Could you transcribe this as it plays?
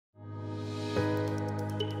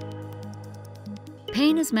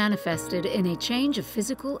Pain is manifested in a change of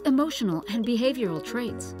physical, emotional, and behavioral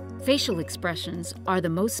traits. Facial expressions are the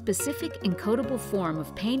most specific encodable form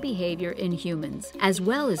of pain behavior in humans, as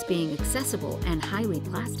well as being accessible and highly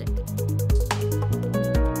plastic.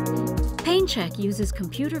 PainChek uses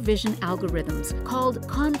computer vision algorithms called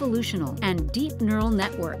convolutional and deep neural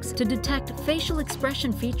networks to detect facial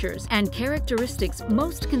expression features and characteristics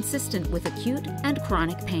most consistent with acute and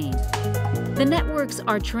chronic pain. The networks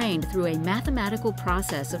are trained through a mathematical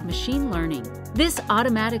process of machine learning. This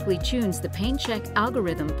automatically tunes the PainChek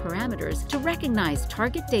algorithm parameters to recognize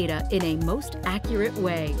target data in a most accurate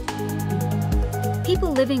way.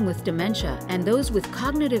 People living with dementia and those with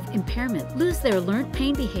cognitive impairment lose their learned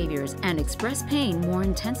pain behaviors and express pain more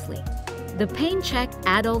intensely. The PainChek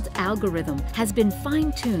adult algorithm has been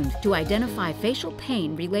fine-tuned to identify facial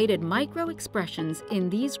pain-related micro-expressions in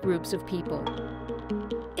these groups of people.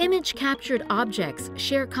 Image-captured objects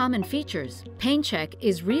share common features. PainChek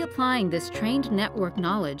is reapplying this trained network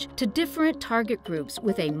knowledge to different target groups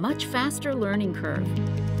with a much faster learning curve.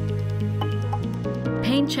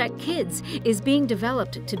 PainChek Kids is being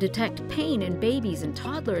developed to detect pain in babies and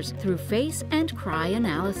toddlers through face and cry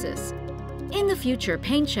analysis. In the future,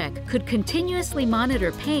 PainChek could continuously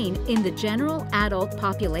monitor pain in the general adult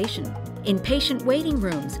population, in patient waiting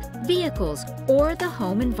rooms, vehicles, or the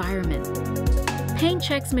home environment.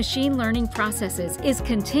 PainChek's machine learning processes is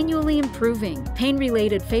continually improving.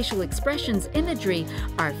 Pain-related facial expressions imagery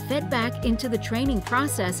are fed back into the training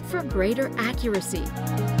process for greater accuracy.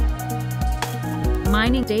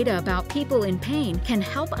 Mining data about people in pain can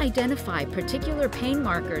help identify particular pain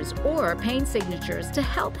markers or pain signatures to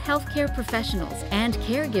help healthcare professionals and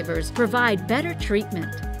caregivers provide better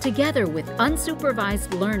treatment. Together with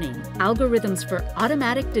unsupervised learning, algorithms for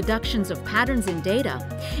automatic deductions of patterns in data,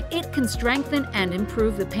 it can strengthen and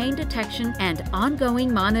improve the pain detection and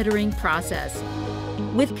ongoing monitoring process.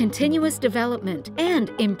 With continuous development and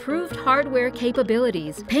improved hardware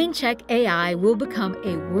capabilities, PainChek AI will become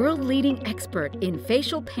a world-leading expert in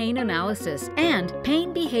facial pain analysis and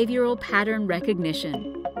pain behavioral pattern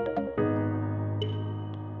recognition.